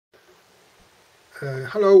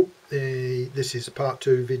Hello, this is a part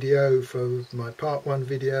 2 video for my part 1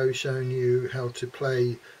 video showing you how to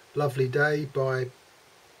play Lovely Day by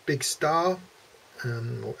Big Star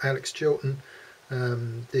or Alex Chilton.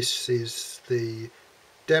 This is the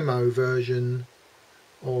demo version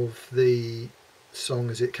of the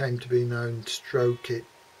song as it came to be known, Stroke It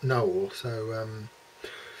Noel. So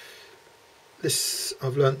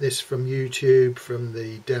I've learnt this from YouTube, from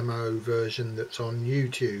the demo version that's on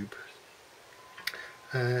YouTube.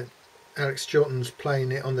 Alex Chilton's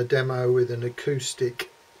playing it on the demo with an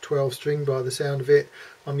acoustic 12 string by the sound of it.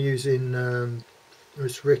 I'm using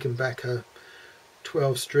this Rickenbacker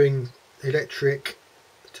 12 string electric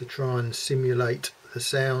to try and simulate the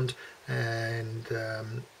sound, and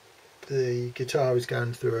the guitar is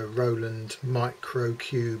going through a Roland Micro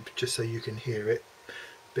Cube just so you can hear it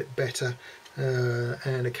a bit better,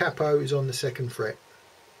 and a capo is on the 2nd fret.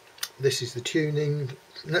 This is the tuning,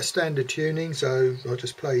 that's standard tuning, so I'll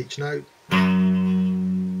just play each note.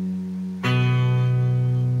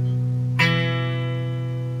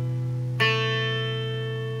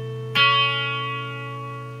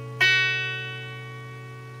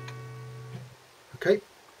 Okay,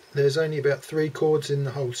 there's only about 3 chords in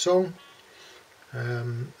the whole song,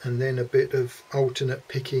 and then a bit of alternate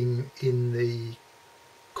picking in the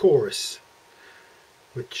chorus,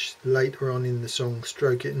 which later on in the song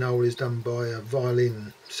Stroke It Noel is done by a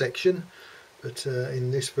violin section, but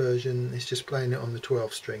in this version it's just playing it on the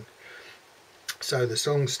 12 string. So the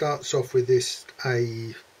song starts off with this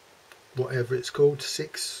A, whatever it's called,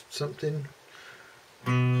 6 something,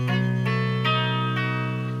 and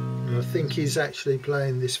I think he's actually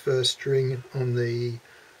playing this 1st string on the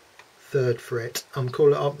 3rd fret. I'm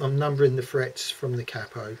numbering the frets from the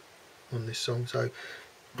capo on this song, so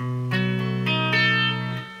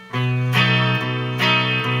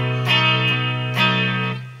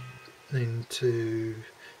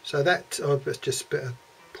so that I'll just better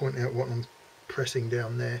point out what I'm pressing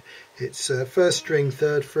down there. It's 1st string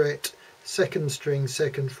 3rd fret, 2nd string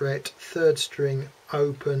 2nd fret, 3rd string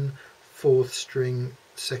open, 4th string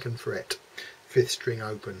 2nd fret, 5th string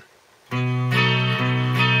open,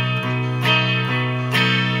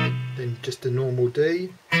 then just a normal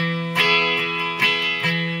D.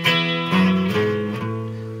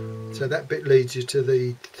 So that bit leads you to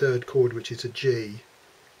the 3rd chord, which is a G.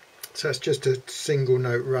 So it's just a single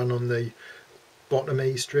note run on the bottom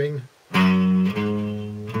E string,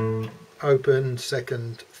 open,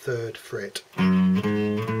 2nd, 3rd fret.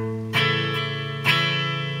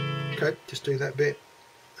 Okay, just do that bit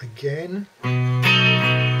again.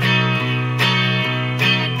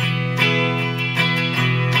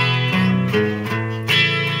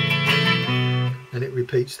 And it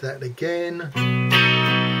repeats that again.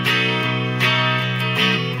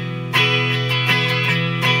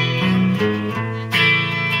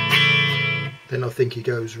 Then I think he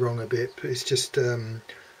goes wrong a bit, but it's just a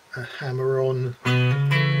hammer on.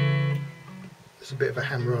 There's a bit of a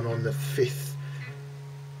hammer on the 5th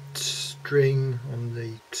string on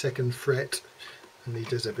the 2nd fret, and he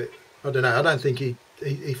does a bit, I don't know, I don't think he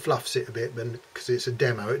fluffs it a bit, but because it's a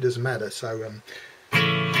demo it doesn't matter. So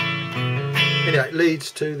anyway, it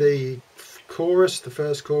leads to the chorus, the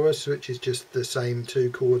 1st chorus, which is just the same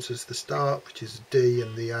 2 chords as the start, which is D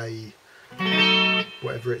and the A,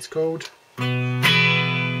 whatever it's called. Then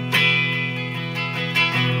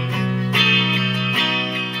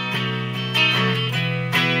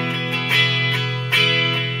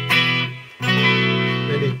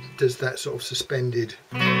he does that sort of suspended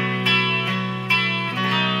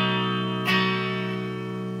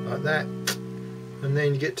like that, and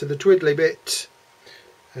then you get to the twiddly bit,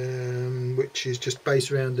 which is just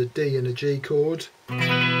based around a D and a G chord.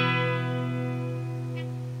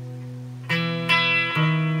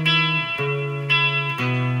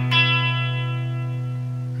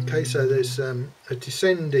 Okay, so there's a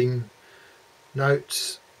descending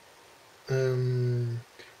notes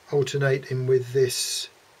alternating with this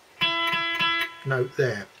note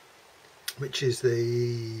there, which is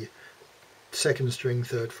the 2nd string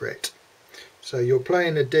 3rd fret. So you're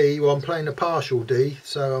playing a D, well I'm playing a partial D,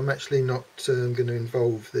 so I'm actually not going to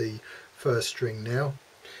involve the 1st string now.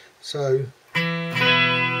 So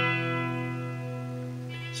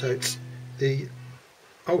it's the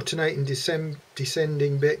alternating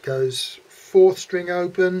descending bit goes 4th string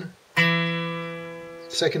open,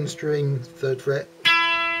 2nd string 3rd fret,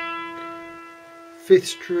 5th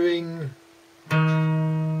string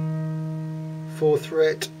 4th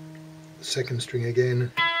fret, 2nd string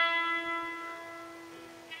again,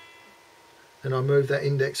 and I move that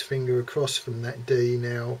index finger across from that D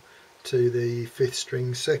now to the 5th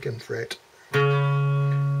string 2nd fret.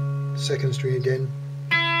 second string again,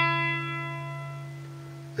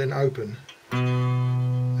 then open,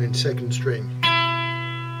 then second string.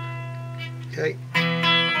 Okay,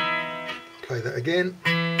 play that again.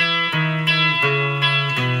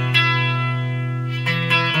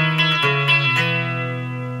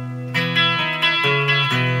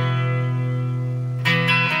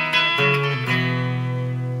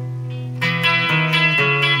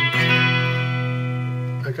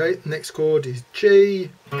 Okay, next chord is G.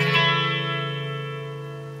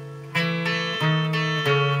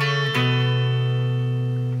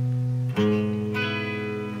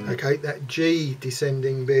 Okay, that G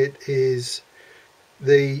descending bit is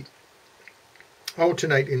the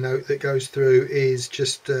alternating note that goes through is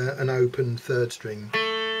just an open third string,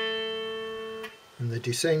 and the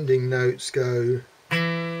descending notes go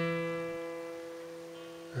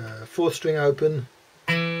fourth string open,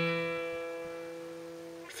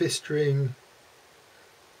 fifth string,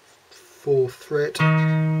 fourth fret,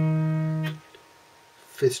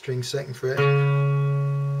 fifth string second fret,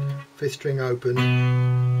 fifth string open,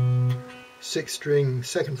 sixth string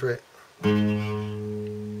second fret,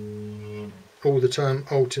 all the time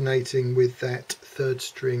alternating with that third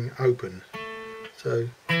string open. So,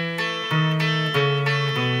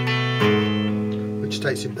 which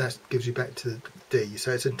takes you, that gives you back to D.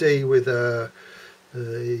 So it's a D with a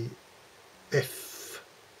F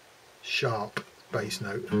sharp bass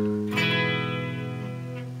note.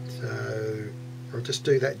 So I'll just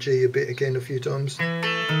do that G a bit again a few times.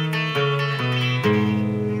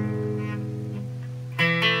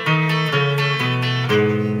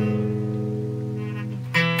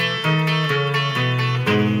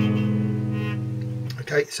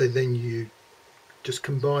 Okay, so then you just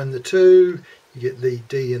combine the two, you get the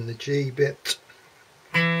D and the G bit.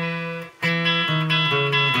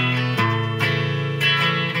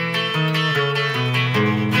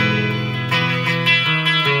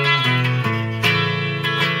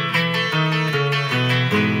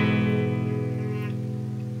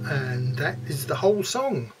 And that is the whole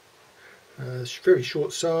song. It's a very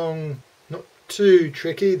short song, not too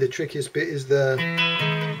tricky. The trickiest bit is the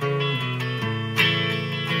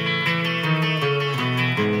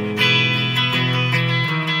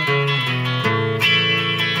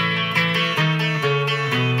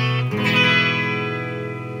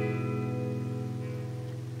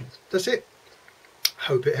That's it.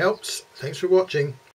 Hope it helps. Thanks for watching.